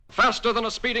Faster than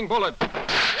a speeding bullet.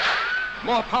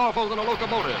 More powerful than a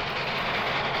locomotive.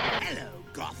 Hello,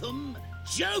 Gotham.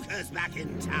 Joker's back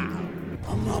in town.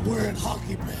 I'm not wearing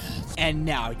hockey pads. And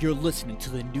now you're listening to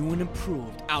the new and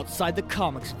improved Outside the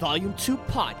Comics Volume 2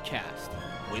 podcast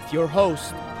with your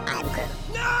host, I'm good.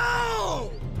 No!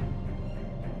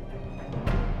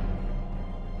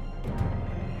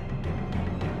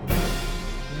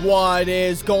 What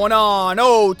is going on,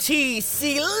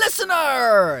 OTC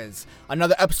listeners?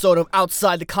 Another episode of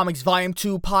Outside the Comics Volume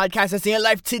 2 podcast is in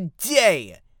life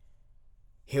today.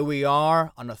 Here we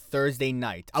are on a Thursday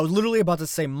night. I was literally about to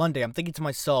say Monday. I'm thinking to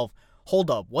myself, hold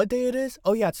up, what day it is?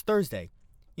 Oh yeah, it's Thursday.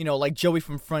 You know, like Joey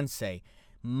from Friends say,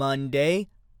 Monday,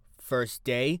 first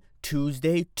day,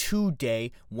 Tuesday,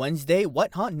 two-day, Wednesday,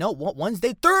 what, huh? No, what,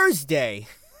 Wednesday, Thursday.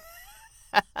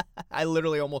 I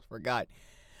literally almost forgot.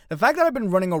 The fact that I've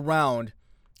been running around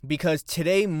because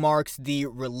today marks the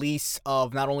release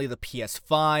of not only the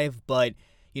PS5, but,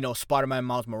 you know, Spider-Man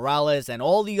Miles Morales and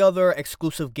all the other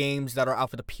exclusive games that are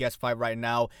out for the PS5 right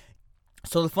now.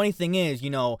 So the funny thing is, you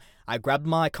know, I grabbed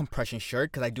my compression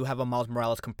shirt because I do have a Miles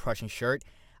Morales compression shirt.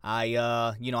 I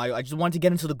just wanted to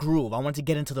get into the groove. I wanted to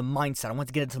get into the mindset. I wanted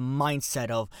to get into the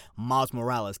mindset of Miles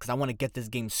Morales because I want to get this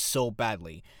game so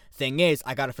badly. Thing is,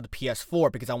 I got it for the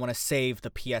PS4 because I want to save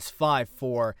the PS5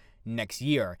 for next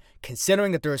year.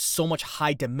 Considering that there is so much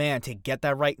high demand to get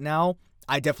that right now,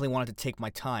 I definitely wanted to take my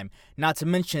time. Not to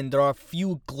mention, there are a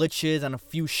few glitches and a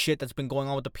few shit that's been going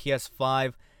on with the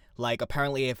PS5. Like,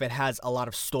 apparently if it has a lot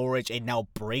of storage, it now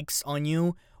breaks on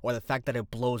you. Or the fact that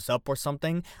it blows up or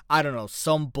something. I don't know,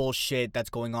 some bullshit that's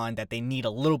going on that they need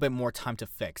a little bit more time to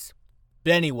fix.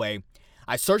 But anyway,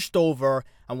 I searched over,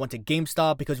 I went to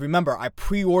GameStop because remember, I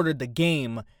pre-ordered the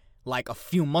game like a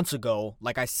few months ago,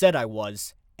 like I said I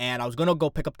was, and I was gonna go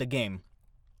pick up the game.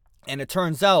 And it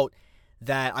turns out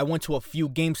that I went to a few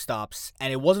GameStops,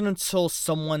 and it wasn't until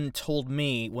someone told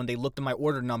me when they looked at my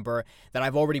order number that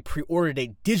I've already pre-ordered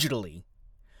it digitally.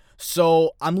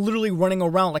 So I'm literally running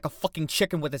around like a fucking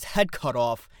chicken with his head cut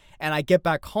off, and I get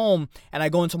back home and I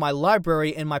go into my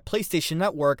library in my PlayStation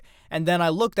Network, and then I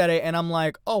looked at it and I'm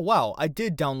like, oh wow, I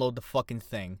did download the fucking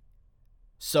thing.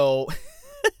 So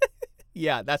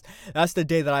yeah, that's the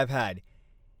day that I've had.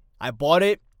 I bought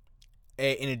it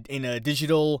in a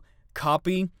digital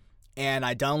copy and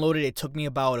I downloaded it. It took me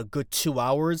about a good 2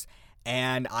 hours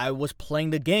and I was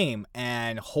playing the game,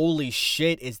 and holy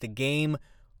shit, is the game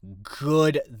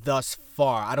good thus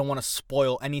far. I don't want to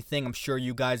spoil anything. I'm sure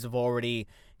you guys have already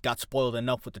got spoiled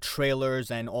enough with the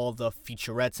trailers and all the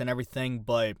featurettes and everything,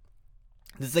 but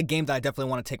this is a game that I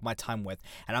definitely want to take my time with,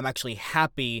 and I'm actually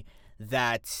happy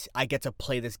that I get to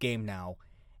play this game now.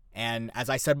 And as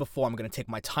I said before, I'm going to take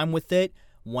my time with it.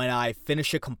 When I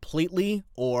finish it completely,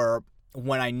 or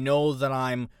when I know that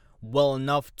I'm well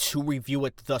enough to review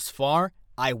it thus far,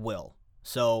 I will.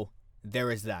 So there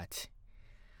is that.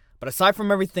 But aside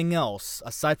from everything else,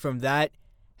 aside from that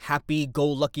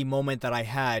happy-go-lucky moment that I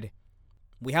had,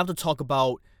 we have to talk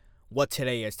about what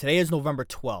today is. Today is November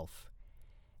 12th,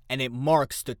 and it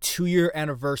marks the 2-year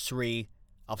anniversary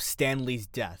of Stan Lee's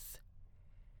death.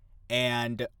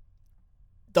 And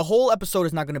the whole episode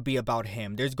is not going to be about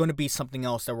him. There's going to be something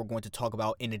else that we're going to talk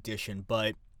about in addition,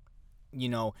 but, you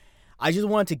know, I just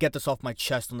wanted to get this off my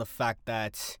chest on the fact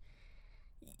that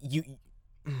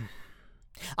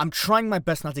I'm trying my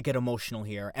best not to get emotional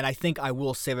here, and I think I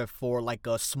will save it for like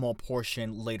a small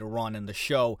portion later on in the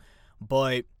show,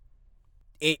 but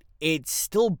it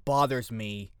still bothers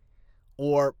me,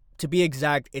 or to be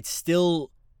exact, it still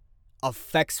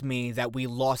affects me that we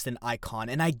lost an icon.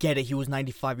 And I get it, he was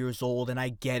 95 years old, and I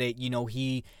get it, you know,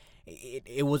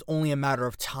 it was only a matter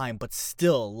of time, but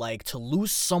still, like, to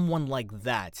lose someone like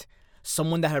that,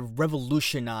 someone that had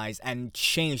revolutionized and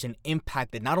changed and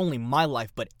impacted not only my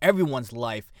life, but everyone's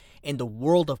life in the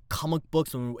world of comic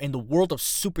books and in the world of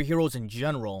superheroes in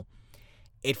general,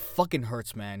 it fucking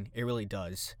hurts, man. It really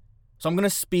does. So I'm going to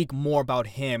speak more about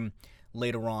him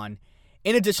later on.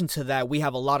 In addition to that, we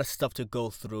have a lot of stuff to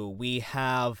go through. We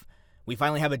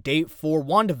finally have a date for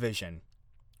WandaVision.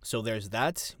 So there's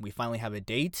that. We finally have a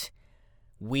date.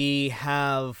 We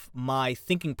have my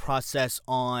thinking process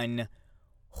on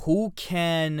who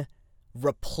can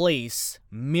replace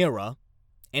Mera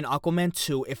in Aquaman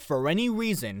 2 if for any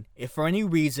reason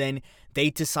they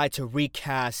decide to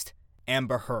recast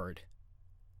Amber Heard.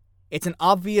 It's an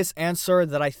obvious answer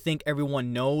that I think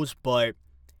everyone knows, but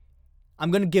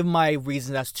I'm going to give my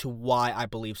reasons as to why I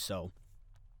believe so.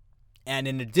 And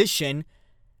in addition,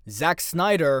 Zack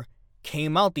Snyder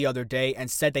came out the other day and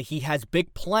said that he has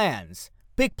big plans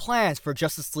for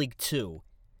Justice League 2.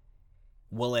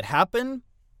 Will it happen?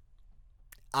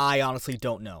 I honestly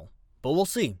don't know. But we'll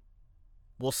see.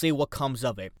 We'll see what comes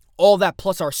of it. All that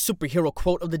plus our superhero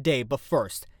quote of the day. But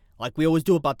first, like we always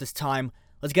do about this time,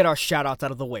 let's get our shout-outs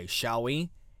out of the way, shall we?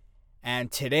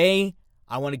 And today,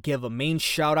 I want to give a main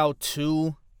shout-out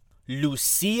to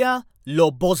Lucia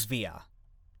Lobosvia.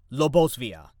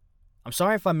 I'm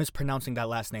sorry if I'm mispronouncing that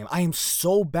last name. I am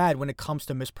so bad when it comes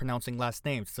to mispronouncing last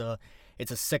names.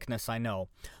 It's a sickness, I know.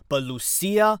 But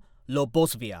Lucia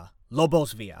Lobosvia.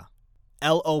 Lobosvia.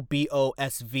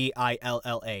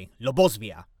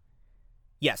 Lobosvia.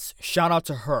 Yes, shout out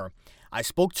to her. I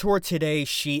spoke to her today.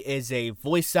 She is a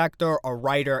voice actor, a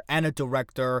writer, and a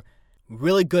director.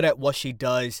 Really good at what she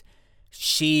does.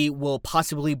 She will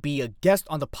possibly be a guest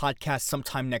on the podcast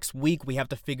sometime next week. We have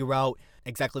to figure out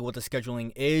exactly what the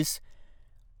scheduling is.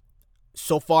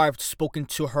 So far, I've spoken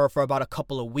to her for about a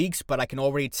couple of weeks, but I can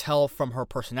already tell from her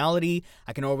personality,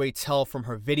 I can already tell from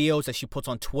her videos that she puts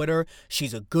on Twitter,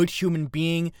 she's a good human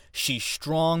being, she's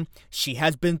strong, she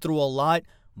has been through a lot,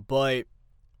 but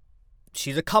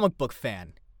she's a comic book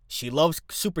fan. She loves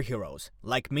superheroes,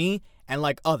 like me and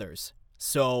like others.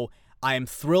 So I am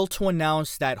thrilled to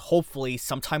announce that hopefully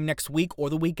sometime next week or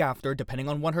the week after, depending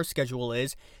on what her schedule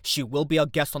is, she will be a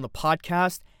guest on the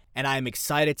podcast, and I am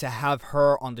excited to have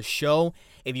her on the show.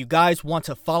 If you guys want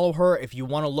to follow her, if you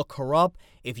want to look her up,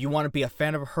 if you want to be a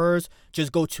fan of hers,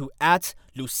 just go to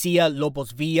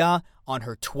 @LuciaLobosvia on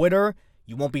her Twitter.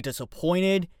 You won't be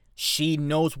disappointed. She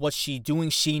knows what she's doing.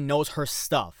 She knows her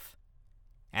stuff.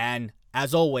 And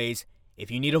as always, if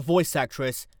you need a voice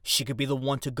actress, she could be the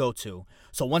one to go to.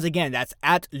 So once again, that's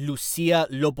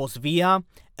 @LuciaLobosvia,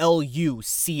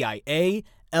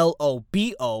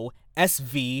 LuciaLobosvilla.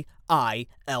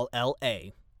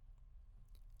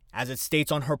 As it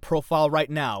states on her profile right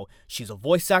now, she's a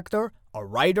voice actor, a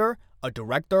writer, a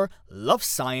director, loves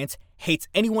science, hates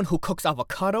anyone who cooks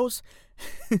avocados,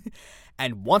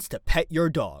 and wants to pet your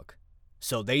dog.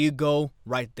 So there you go,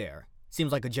 right there.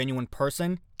 Seems like a genuine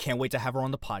person. Can't wait to have her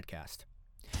on the podcast.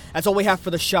 That's all we have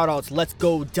for the shoutouts. Let's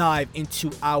go dive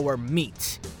into our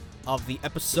meat of the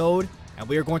episode. And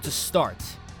we are going to start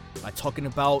by talking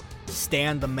about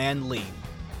Stan the Man Lee.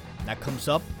 That comes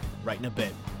up right in a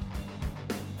bit.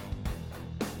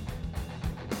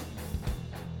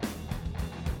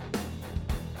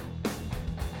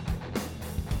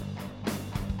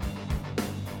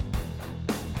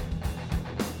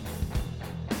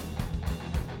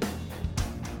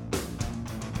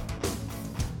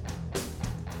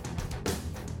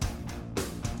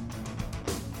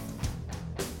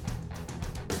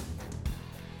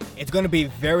 It's going to be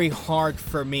very hard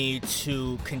for me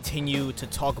to continue to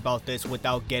talk about this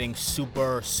without getting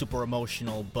super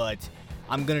emotional, but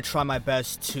I'm going to try my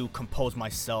best to compose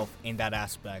myself in that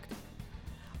aspect.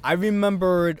 I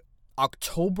remembered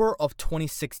October of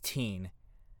 2016,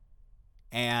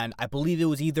 and I believe it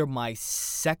was either my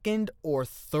second or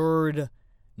third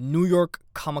New York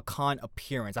Comic-Con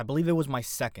appearance. I believe it was my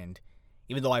second.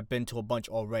 Even though I've been to a bunch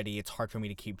already, it's hard for me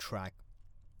to keep track.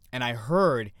 And I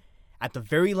heard at the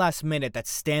very last minute that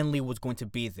Stan Lee was going to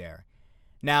be there.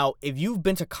 Now, if you've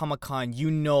been to Comic-Con, you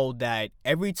know that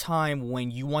every time when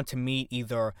you want to meet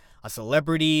either a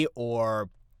celebrity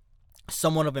or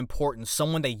someone of importance,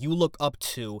 someone that you look up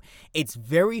to, it's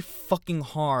very fucking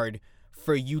hard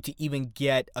for you to even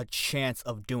get a chance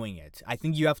of doing it. I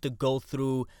think you have to go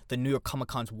through the New York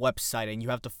Comic-Con's website and you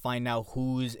have to find out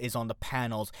who is on the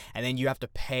panels, and then you have to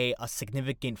pay a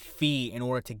significant fee in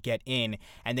order to get in,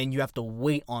 and then you have to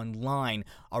wait online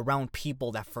around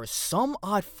people that for some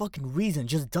odd fucking reason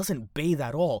just doesn't bathe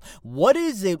at all. What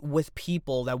is it with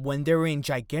people that when they're in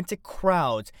gigantic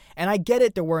crowds, and I get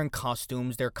it, they're wearing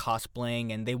costumes, they're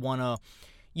cosplaying, and they wanna,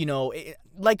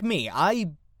 like me, I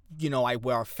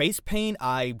wear face paint,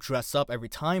 I dress up every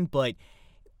time, but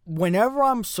whenever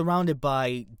I'm surrounded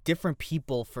by different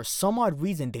people, for some odd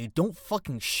reason, they don't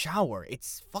fucking shower.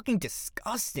 It's fucking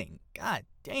disgusting. God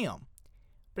damn.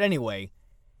 But anyway,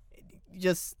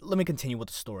 just let me continue with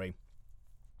the story.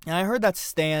 And I heard that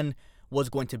Stan was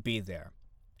going to be there.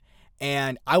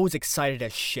 And I was excited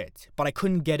as shit, but I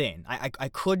couldn't get in. I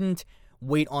couldn't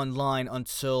wait online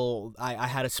until I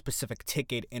had a specific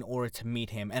ticket in order to meet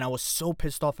him, and I was so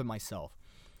pissed off at myself.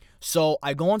 So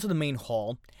I go onto the main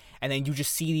hall, and then you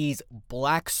just see these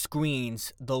black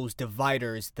screens, those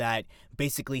dividers that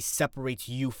basically separates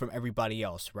you from everybody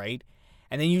else, right?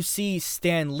 And then you see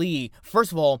Stan Lee.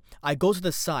 First of all, I go to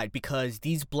the side because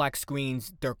these black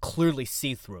screens, they're clearly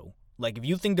see-through. Like, if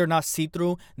you think they're not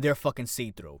see-through, they're fucking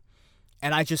see-through.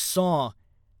 And I just saw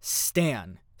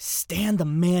Stan the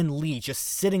Man Lee just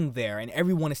sitting there, and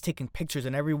everyone is taking pictures,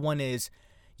 and everyone is,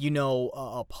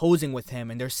 posing with him,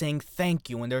 and they're saying thank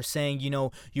you, and they're saying,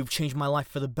 you've changed my life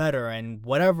for the better, and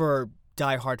whatever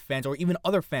diehard fans or even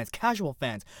other fans, casual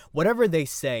fans, whatever they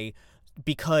say,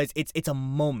 because it's a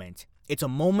moment. It's a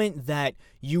moment that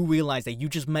you realize that you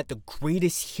just met the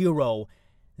greatest hero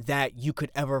that you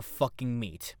could ever fucking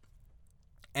meet.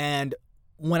 And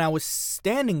when I was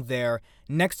standing there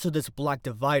next to this black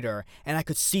divider and I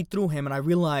could see through him, and I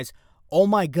realized, oh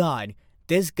my God,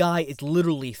 this guy is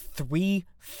literally 3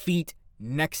 feet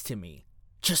next to me.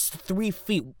 Just 3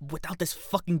 feet without this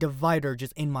fucking divider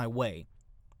just in my way.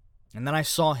 And then I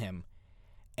saw him,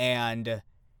 and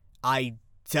I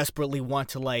desperately want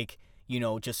to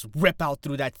just rip out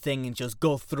through that thing and just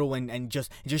go through and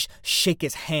just shake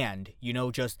his hand,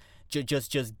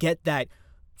 just get that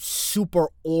super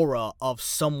aura of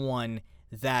someone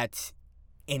that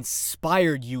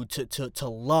inspired you to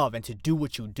love and to do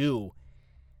what you do.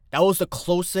 That was the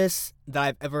closest that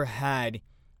I've ever had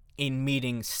in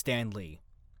meeting Stan Lee.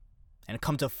 And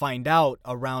come to find out,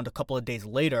 around a couple of days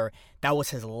later, that was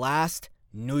his last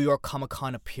New York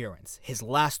Comic-Con appearance. His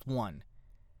last one.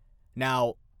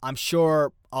 Now, I'm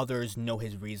sure others know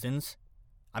his reasons.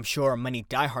 I'm sure many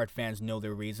diehard fans know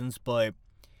their reasons, but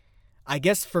I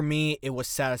guess for me, it was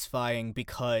satisfying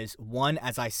because, one,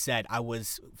 as I said, I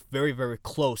was very, very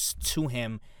close to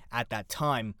him at that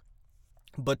time.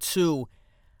 But two,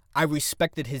 I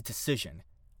respected his decision.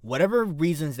 Whatever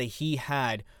reasons that he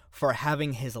had for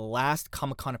having his last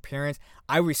Comic-Con appearance,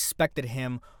 I respected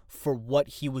him for what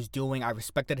he was doing. I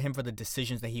respected him for the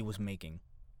decisions that he was making.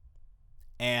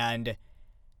 And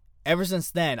ever since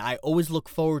then, I always look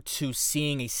forward to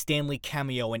seeing a Stan Lee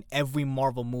cameo in every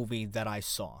Marvel movie that I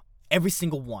saw. Every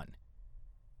single one.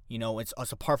 It's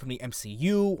apart from the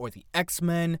MCU or the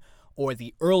X-Men or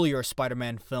the earlier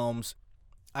Spider-Man films,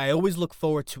 I always look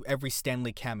forward to every Stan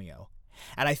Lee cameo.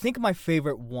 And I think my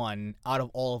favorite one out of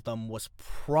all of them was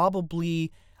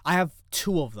probably, I have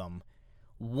 2 of them.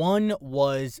 One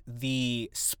was the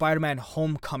Spider-Man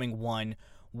Homecoming one,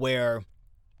 where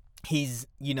he's,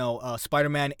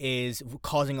 Spider-Man is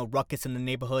causing a ruckus in the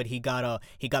neighborhood. He got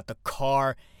the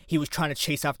car. He was trying to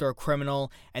chase after a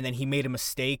criminal, and then he made a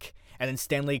mistake. And then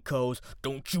Stan Lee goes,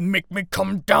 "Don't you make me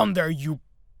come down there, you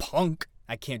punk."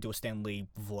 I can't do a Stan Lee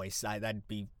voice. I'd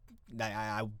be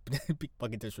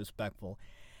fucking disrespectful.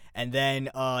 And then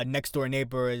next door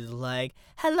neighbor is like,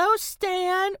 "Hello,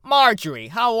 Stan. Marjorie,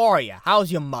 how are you?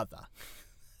 How's your mother?"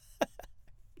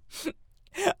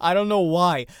 I don't know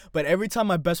why, but every time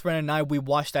my best friend and I, we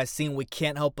watch that scene, we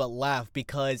can't help but laugh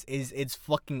because it's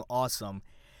fucking awesome.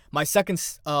 My second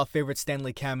favorite Stan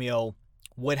Lee cameo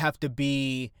would have to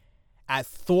be at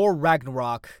Thor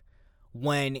Ragnarok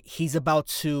when he's about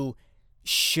to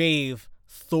shave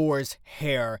Thor's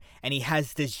hair and he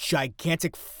has this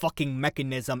gigantic fucking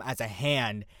mechanism as a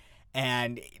hand,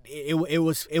 and it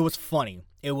was funny.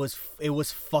 It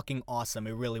was fucking awesome.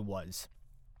 It really was.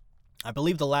 I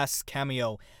believe the last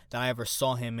cameo that I ever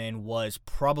saw him in was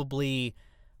probably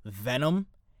Venom,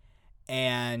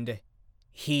 and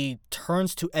he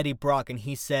turns to Eddie Brock and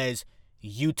he says,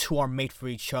 "You two are made for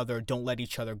each other, don't let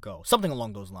each other go." Something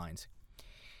along those lines.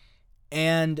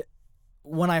 And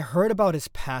when I heard about his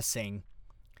passing,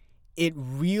 it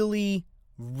really,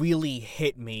 really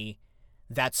hit me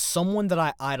that someone that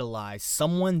I idolize,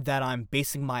 someone that I'm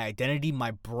basing my identity,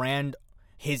 my brand,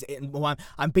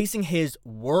 I'm basing his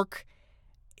work,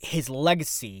 his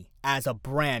legacy as a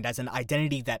brand, as an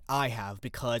identity that I have,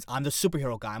 because I'm the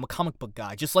superhero guy, I'm a comic book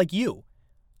guy, just like you,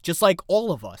 just like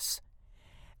all of us.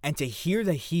 And to hear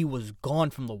that he was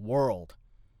gone from the world,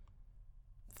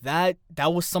 that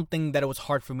was something that it was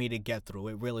hard for me to get through.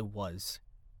 It really was.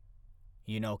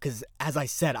 Because as I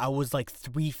said, I was like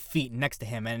 3 feet next to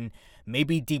him, and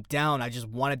maybe deep down I just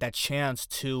wanted that chance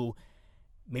to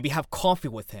maybe have coffee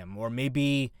with him, or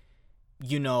maybe,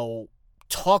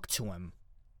 talk to him.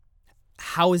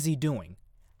 How is he doing?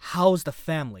 How's the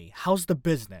family? How's the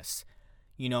business?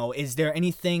 Is there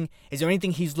anything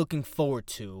he's looking forward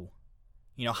to?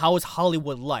 How is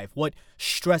Hollywood life? What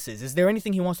stresses? Is there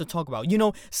anything he wants to talk about?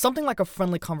 Something like a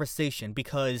friendly conversation,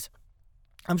 because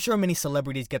I'm sure many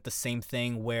celebrities get the same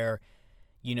thing where,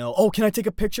 "Oh, can I take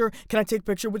a picture? Can I take a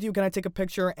picture with you? Can I take a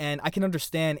picture?" And I can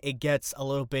understand it gets a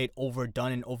little bit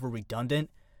overdone and over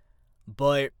redundant.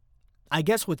 But I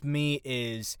guess with me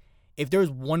is, if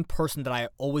there's one person that I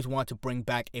always want to bring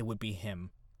back, it would be him.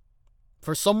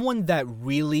 For someone that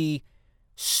really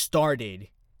started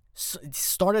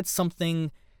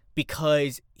something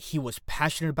because he was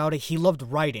passionate about it. He loved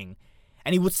writing.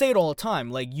 And he would say it all the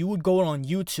time. Like, you would go on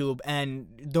YouTube and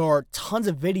there are tons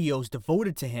of videos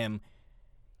devoted to him.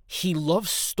 He loved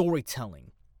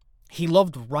storytelling. He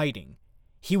loved writing.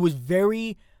 He was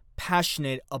very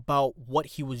passionate about what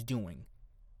he was doing.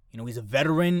 You know, he's a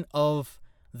veteran of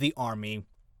the Army.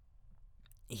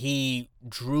 He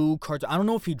drew cartoons. I don't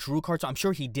know if he drew cartoons. I'm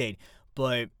sure he did.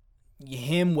 But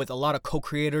him with a lot of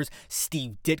co-creators,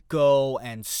 Steve Ditko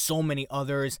and so many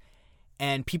others.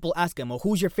 And people ask him, well,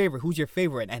 who's your favorite? Who's your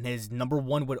favorite? And his number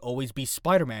one would always be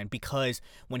Spider-Man, because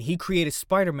when he created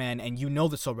Spider-Man, and you know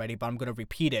this already, but I'm going to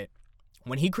repeat it.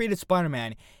 When he created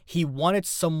Spider-Man, he wanted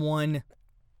someone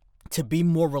to be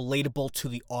more relatable to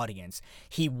the audience.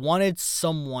 He wanted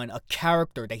someone, a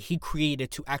character that he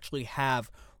created to actually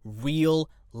have real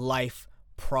life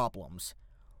problems.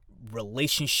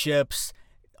 Relationships,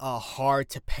 hard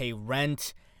to pay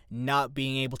rent, not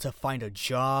being able to find a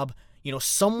job. You know,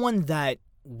 someone that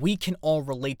we can all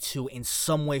relate to in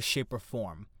some way, shape, or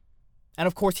form. And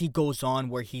of course, he goes on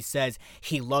where he says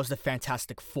he loves the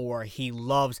Fantastic Four, he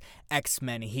loves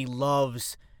X-Men, he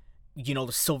loves, you know,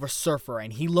 the Silver Surfer,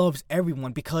 and he loves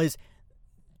everyone because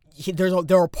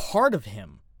they're a part of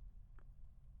him.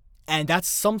 And that's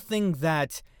something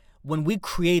that when we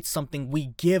create something,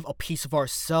 we give a piece of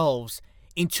ourselves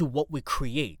into what we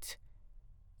create,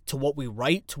 to what we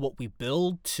write, to what we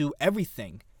build, to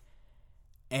everything.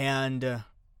 And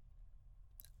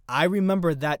I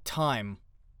remember that time,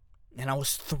 and I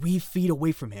was 3 feet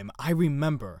away from him. I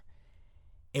remember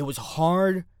it was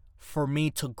hard for me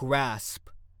to grasp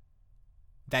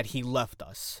that he left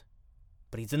us.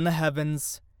 But he's in the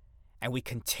heavens, and we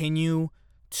continue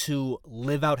to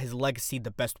live out his legacy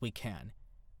the best we can.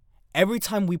 Every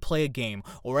time we play a game,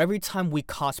 or every time we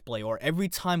cosplay, or every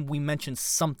time we mention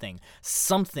something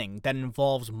that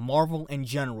involves Marvel in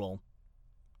general,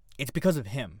 it's because of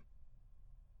him.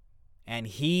 And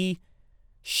he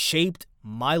shaped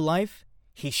my life.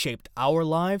 He shaped our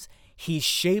lives. He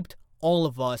shaped all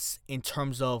of us in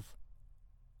terms of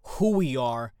who we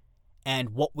are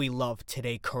and what we love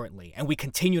today currently. And we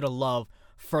continue to love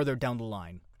further down the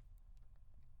line.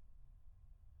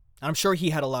 And I'm sure he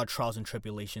had a lot of trials and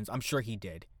tribulations. I'm sure he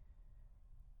did.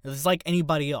 It's like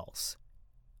anybody else.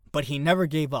 But he never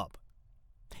gave up.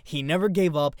 He never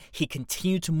gave up. He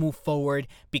continued to move forward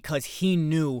because he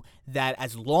knew that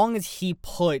as long as he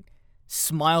put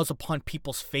smiles upon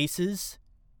people's faces,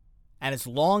 and as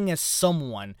long as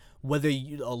someone, whether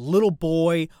a little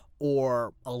boy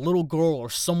or a little girl or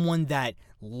someone that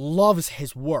loves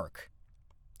his work,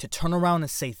 to turn around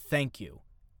and say thank you,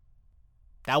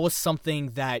 that was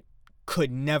something that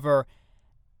could never,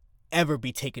 ever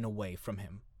be taken away from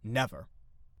him. Never.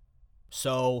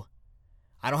 So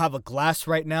I don't have a glass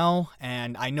right now,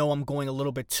 and I know I'm going a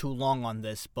little bit too long on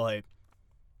this, but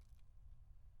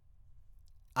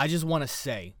I just want to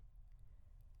say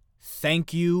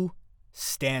thank you,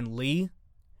 Stan Lee.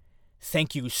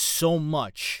 Thank you so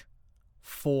much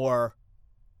for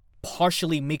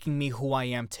partially making me who I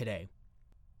am today.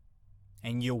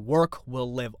 And your work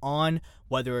will live on,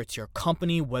 whether it's your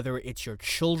company, whether it's your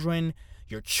children,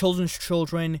 your children's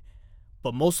children,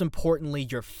 but most importantly,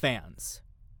 your fans.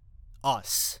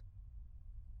 Us.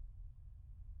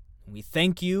 We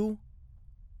thank you.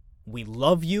 We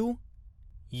love you.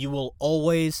 You will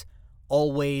always,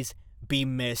 always be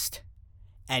missed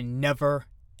and never,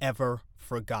 ever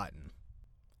forgotten.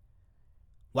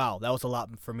 Wow, that was a lot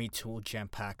for me to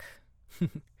jam-pack.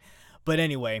 But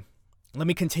anyway, let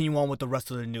me continue on with the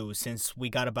rest of the news since we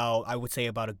got about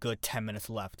a good 10 minutes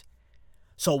left.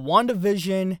 So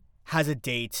WandaVision has a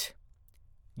date,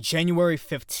 January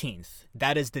 15th.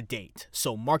 That is the date.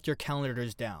 So mark your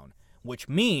calendars down, which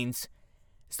means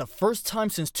it's the first time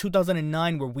since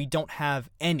 2009 where we don't have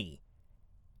any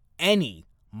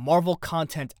Marvel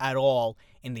content at all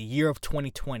in the year of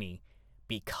 2020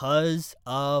 because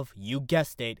of, you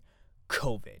guessed it,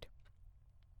 COVID.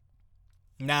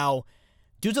 Now,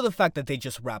 due to the fact that they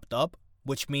just wrapped up,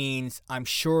 which means I'm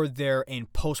sure they're in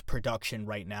post-production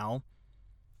right now,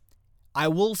 I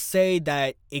will say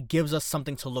that it gives us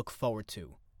something to look forward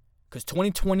to. Because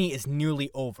 2020 is nearly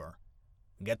over.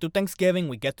 We get through Thanksgiving,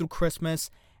 we get through Christmas,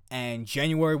 and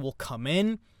January will come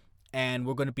in, and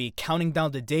we're going to be counting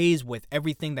down the days with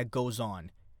everything that goes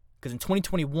on. Because in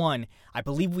 2021, I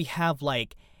believe we have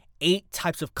like 8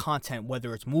 types of content,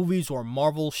 whether it's movies or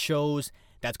Marvel shows,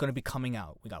 that's going to be coming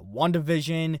out. We got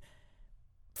WandaVision,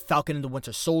 Falcon and the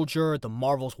Winter Soldier, the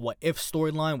Marvel's What If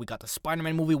storyline, we got the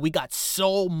Spider-Man movie, we got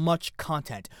so much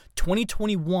content.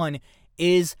 2021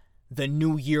 is the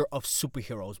new year of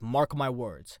superheroes. Mark my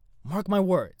words. Mark my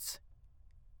words.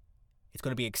 It's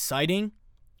going to be exciting,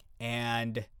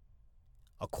 and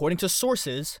according to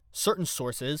sources, certain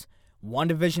sources,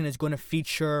 WandaVision is going to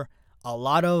feature a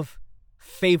lot of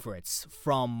favorites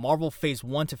from Marvel Phase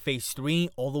 1 to Phase 3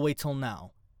 all the way till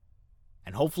now.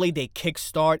 And hopefully they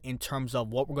kickstart in terms of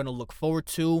what we're going to look forward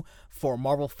to for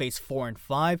Marvel Phase 4 and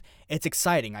 5. It's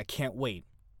exciting. I can't wait.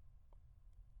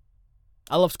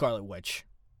 I love Scarlet Witch.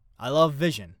 I love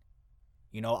Vision.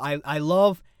 You know, I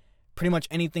love pretty much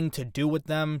anything to do with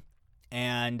them.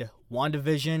 And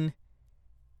WandaVision,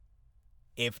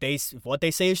 if what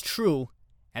they say is true,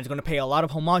 and it's going to pay a lot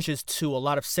of homages to a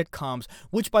lot of sitcoms,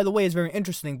 which, by the way, is very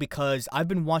interesting because I've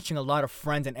been watching a lot of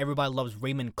Friends and Everybody Loves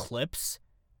Raymond clips.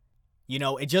 You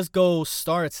know, it just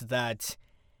starts that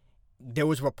there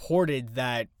was reported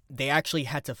that they actually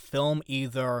had to film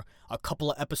either a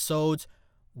couple of episodes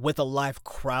with a live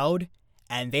crowd,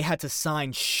 and they had to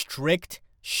sign strict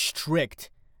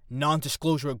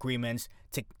non-disclosure agreements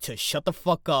to shut the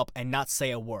fuck up and not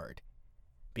say a word.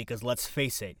 Because let's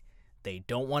face it, they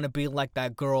don't want to be like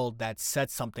that girl that said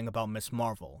something about Ms.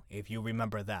 Marvel, if you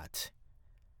remember that.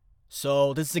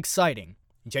 So this is exciting.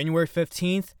 January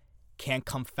 15th can't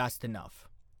come fast enough.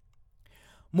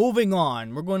 Moving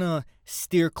on, we're going to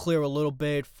steer clear a little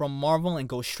bit from Marvel and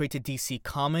go straight to DC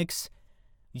Comics.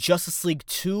 Justice League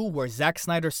 2, where Zack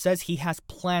Snyder says he has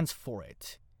plans for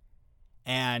it.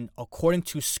 And according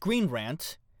to Screen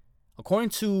Rant, according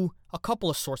to a couple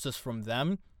of sources from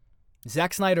them,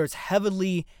 Zack Snyder is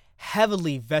heavily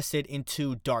vested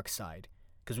into Darkseid.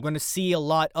 Because we're going to see a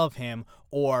lot of him,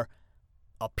 or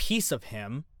a piece of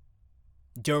him,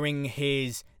 during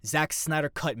his Zack Snyder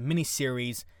Cut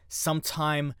miniseries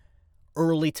sometime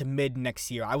early to mid next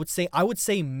year. I would say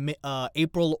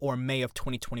April or May of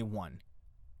 2021.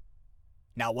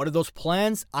 Now, what are those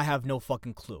plans? I have no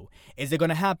fucking clue. Is it going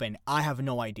to happen? I have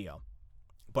no idea.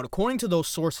 But according to those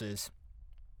sources,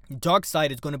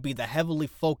 Darkseid is going to be the heavily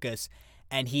focused,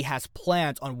 and he has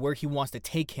plans on where he wants to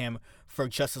take him for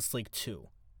Justice League 2.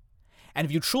 And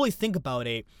if you truly think about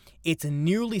it, it's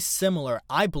nearly similar,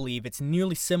 I believe, it's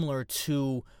nearly similar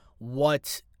to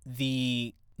what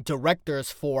the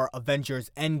directors for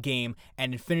Avengers Endgame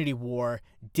and Infinity War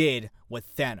did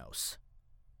with Thanos.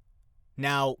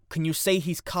 Now, can you say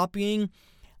he's copying?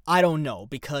 I don't know,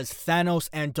 because Thanos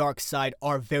and Darkseid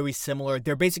are very similar.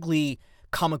 They're basically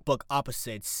comic book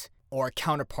opposites, or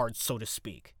counterparts, so to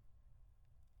speak.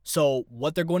 So,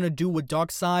 what they're going to do with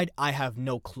Darkseid, I have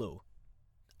no clue.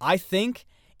 I think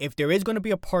if there is going to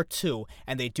be a part 2,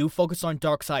 and they do focus on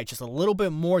Darkseid just a little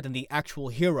bit more than the actual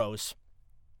heroes,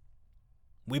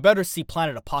 we better see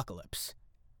Planet Apocalypse.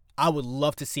 I would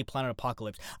love to see Planet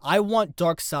Apocalypse. I want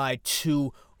Darkseid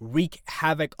to wreak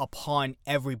havoc upon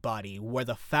everybody, where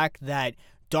the fact that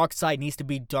Darkseid needs to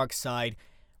be Darkseid,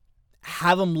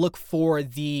 have him look for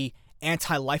the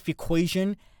anti-life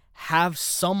equation, have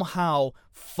somehow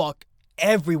fuck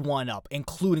everyone up,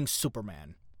 including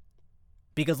Superman.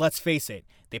 Because let's face it,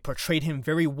 they portrayed him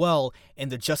very well in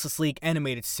the Justice League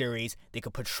animated series. They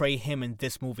could portray him in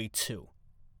this movie too.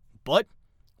 But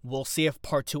we'll see if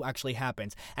part 2 actually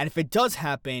happens. And if it does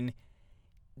happen,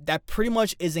 that pretty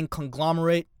much is in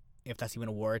conglomerate, if that's even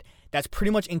a word, that's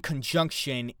pretty much in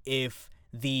conjunction if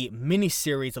the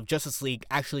miniseries of Justice League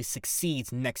actually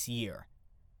succeeds next year.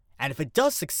 And if it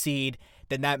does succeed,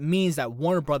 then that means that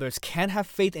Warner Brothers can have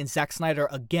faith in Zack Snyder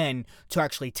again to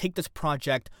actually take this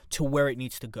project to where it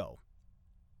needs to go.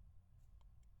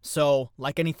 So,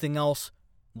 like anything else,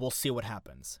 we'll see what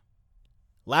happens.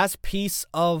 Last piece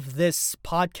of this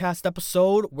podcast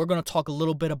episode, we're going to talk a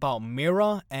little bit about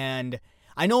Mera, and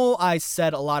I know I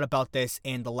said a lot about this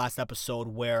in the last episode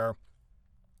where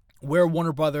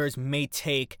Warner Brothers may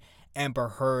take Amber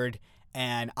Heard,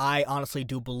 and I honestly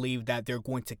do believe that they're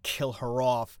going to kill her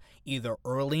off either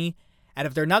early, and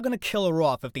if they're not going to kill her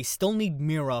off, if they still need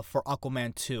Mera for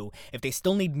Aquaman 2, if they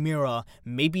still need Mera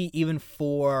maybe even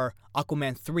for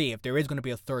Aquaman 3, if there is going to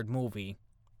be a third movie,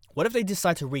 what if they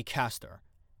decide to recast her?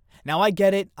 Now, I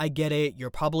get it.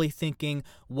 You're probably thinking,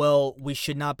 well, we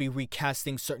should not be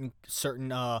recasting certain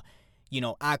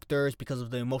actors because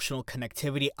of the emotional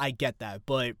connectivity. I get that.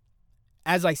 But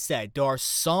as I said, there are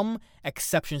some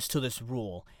exceptions to this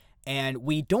rule. And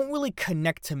we don't really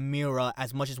connect to Mera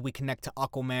as much as we connect to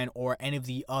Aquaman or any of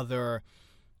the other,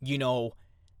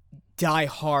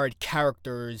 die-hard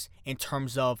characters in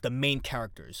terms of the main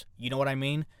characters. You know what I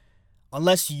mean?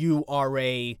 Unless you are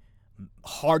a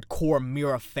hardcore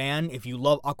Mera fan, if you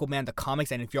love Aquaman the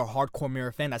comics, and if you're a hardcore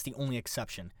Mera fan, that's the only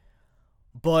exception.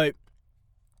 But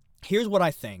here's what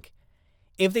I think.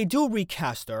 If they do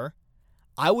recast her,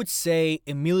 I would say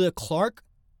Emilia Clarke,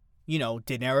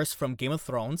 Daenerys from Game of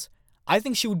Thrones, I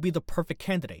think she would be the perfect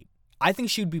candidate. I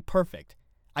think she would be perfect.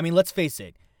 I mean, let's face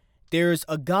it. There's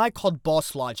a guy called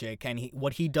Boss Logic, and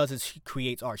what he does is he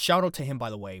creates art. Shout out to him, by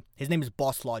the way. His name is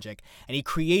Boss Logic, and he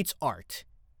creates art.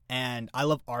 And I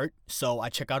love art, so I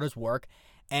check out his work.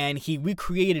 and he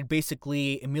recreated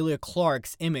basically Emilia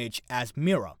Clarke's image as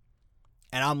Mira.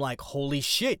 And I'm like, holy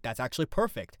shit, that's actually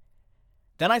perfect.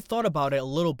 Then I thought about it a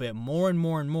little bit more and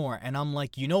more and more, and I'm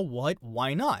like, you know what?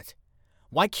 Why not?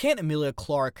 Why can't Emilia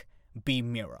Clarke be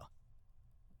Mira?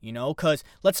 You know, because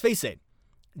let's face it,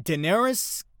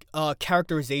 Daenerys'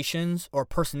 characterizations or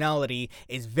personality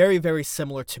is very, very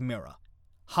similar to Mira.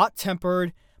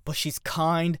 Hot-tempered, but she's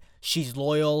kind, she's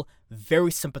loyal,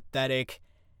 very sympathetic.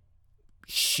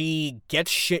 She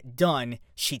gets shit done,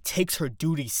 she takes her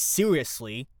duties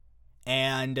seriously,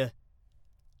 and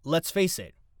let's face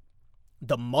it,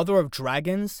 the Mother of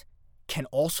Dragons can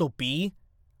also be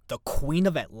the Queen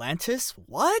of Atlantis?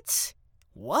 What?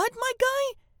 What, my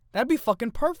guy? That'd be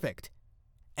fucking perfect.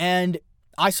 And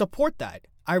I support that.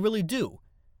 I really do.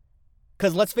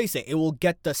 Because let's face it, it will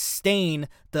get the stain,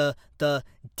 the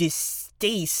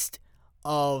distaste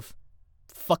of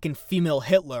fucking female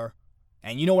Hitler.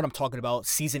 And you know what I'm talking about.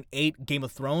 Season 8 Game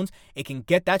of Thrones. It can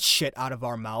get that shit out of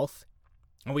our mouth.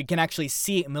 And we can actually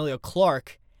see Emilia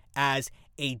Clarke as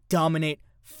a dominant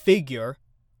figure.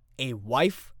 A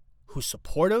wife who's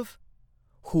supportive.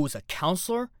 Who's a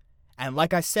counselor. And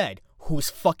like I said, who's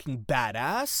fucking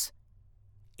badass.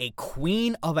 A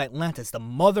Queen of Atlantis, the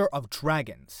Mother of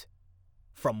Dragons.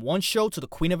 From one show to the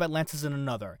Queen of Atlantis in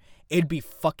another. It'd be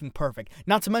fucking perfect.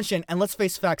 Not to mention, and let's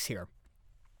face facts here,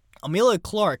 Emilia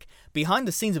Clarke, behind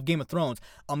the scenes of Game of Thrones,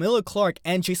 Emilia Clarke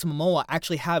and Jason Momoa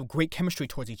actually have great chemistry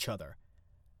towards each other.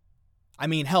 I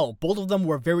mean, hell, both of them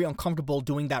were very uncomfortable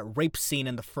doing that rape scene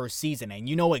in the first season, and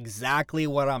you know exactly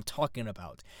what I'm talking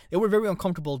about. They were very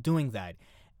uncomfortable doing that.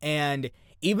 And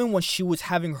even when she was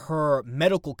having her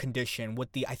medical condition with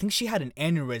I think she had an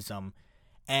aneurysm,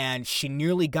 and she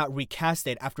nearly got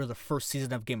recasted after the first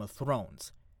season of Game of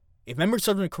Thrones. If memory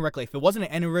serves me correctly, if it wasn't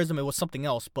an aneurysm, it was something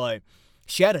else, but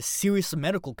she had a serious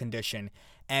medical condition,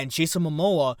 and Jason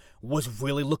Momoa was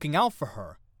really looking out for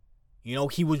her. You know,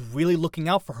 he was really looking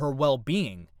out for her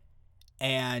well-being,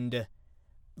 and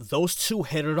those two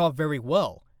hit it off very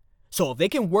well. So if they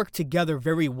can work together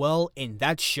very well in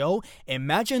that show,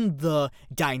 imagine the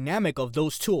dynamic of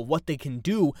those two, of what they can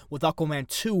do with Aquaman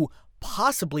 2,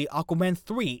 possibly Aquaman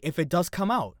 3, if it does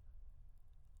come out.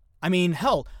 I mean,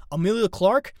 hell, Emilia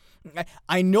Clarke,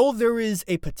 I know there is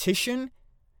a petition,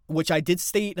 which I did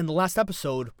state in the last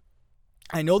episode.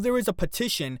 I know there is a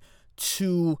petition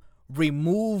to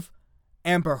remove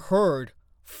Amber Heard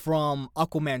from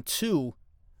Aquaman 2.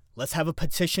 Let's have a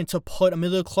petition to put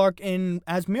Emilia Clarke in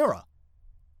as Mira.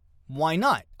 Why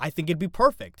not? I think it'd be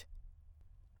perfect.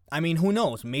 I mean, who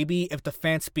knows? Maybe if the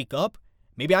fans speak up,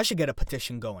 maybe I should get a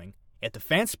petition going. If the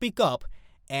fans speak up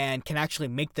and can actually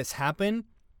make this happen,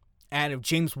 and if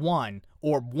James Wan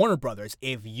or Warner Brothers,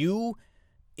 if you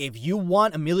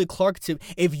want Emilia Clarke to,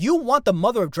 if you want the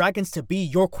Mother of Dragons to be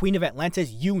your Queen of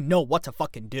Atlantis, you know what to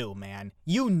fucking do, man.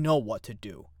 You know what to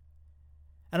do.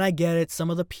 And I get it, some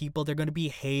of the people, they're going to be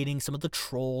hating, some of the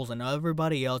trolls and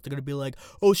everybody else, they're going to be like,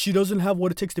 oh, she doesn't have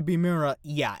what it takes to be Mira.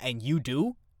 Yeah, and you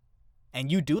do?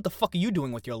 And you do? What the fuck are you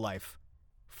doing with your life?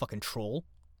 Fucking troll.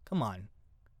 Come on.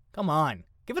 Come on.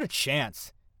 Give it a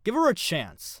chance. Give her a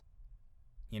chance.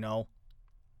 You know?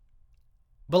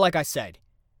 But like I said,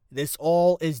 this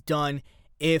all is done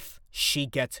if she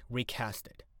gets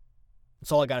recasted.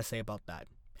 That's all I gotta say about that.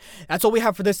 That's all we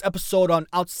have for this episode on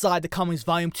Outside the Comics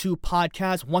Volume 2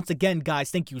 podcast. Once again,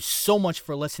 guys, thank you so much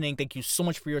for listening. Thank you so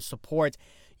much for your support.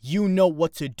 You know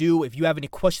what to do. If you have any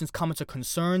questions, comments, or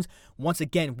concerns, once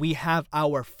again, we have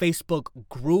our Facebook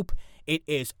group. It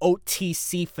is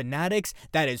OTC Fanatics.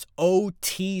 That is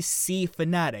OTC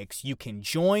Fanatics. You can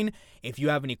join. If you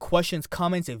have any questions,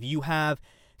 comments, if you have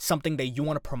something that you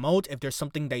want to promote, if there's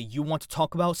something that you want to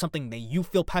talk about, something that you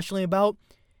feel passionately about,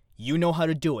 you know how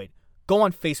to do it. Go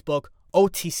on Facebook,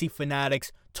 OTC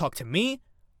Fanatics, talk to me,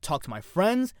 talk to my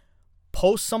friends,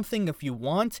 post something if you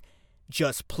want.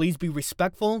 Just please be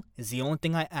respectful is the only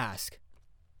thing I ask.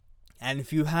 And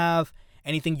if you have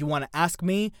anything you want to ask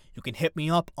me, you can hit me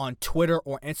up on Twitter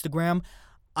or Instagram.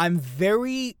 I'm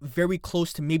very, very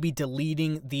close to maybe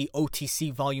deleting the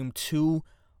OTC Volume 2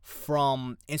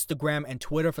 from Instagram and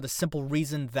Twitter for the simple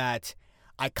reason that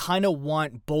I kind of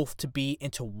want both to be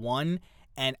into one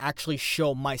and actually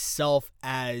show myself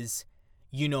as,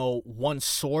 you know, one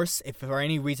source if for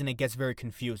any reason it gets very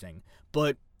confusing.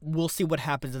 But we'll see what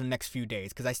happens in the next few days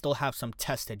because I still have some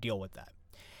tests to deal with that.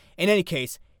 In any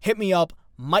case, hit me up,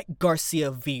 Mike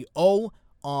Garcia VO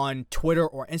on Twitter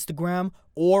or Instagram,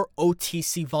 or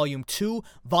OTC Volume 2,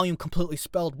 volume completely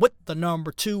spelled with the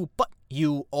number 2, but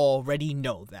you already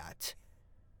know that.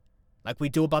 Like we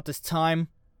do about this time,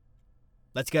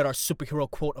 let's get our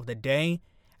superhero quote of the day.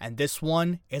 And this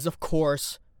one is, of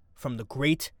course, from the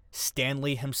great Stan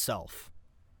Lee himself.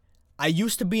 I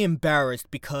used to be embarrassed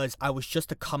because I was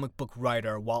just a comic book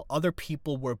writer while other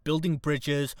people were building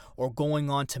bridges or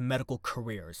going on to medical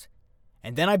careers.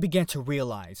 And then I began to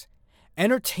realize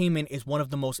entertainment is one of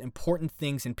the most important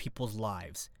things in people's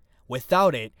lives.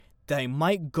 Without it, they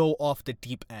might go off the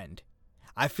deep end.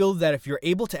 I feel that if you're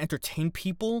able to entertain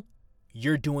people,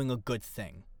 you're doing a good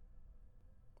thing.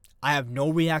 I have no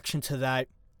reaction to that.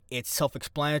 It's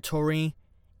self-explanatory.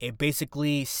 It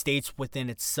basically states within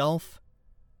itself.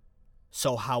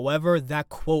 So however that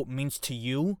quote means to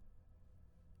you,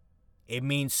 it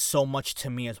means so much to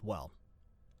me as well.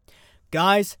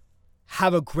 Guys,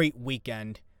 have a great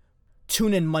weekend.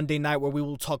 Tune in Monday night where we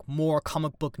will talk more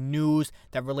comic book news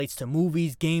that relates to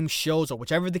movies, games, shows, or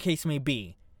whichever the case may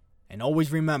be. And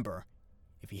always remember,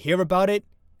 if you hear about it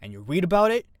and you read about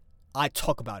it, I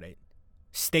talk about it.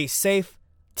 Stay safe.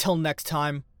 Till next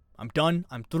time, I'm done.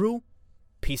 I'm through.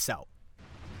 Peace out.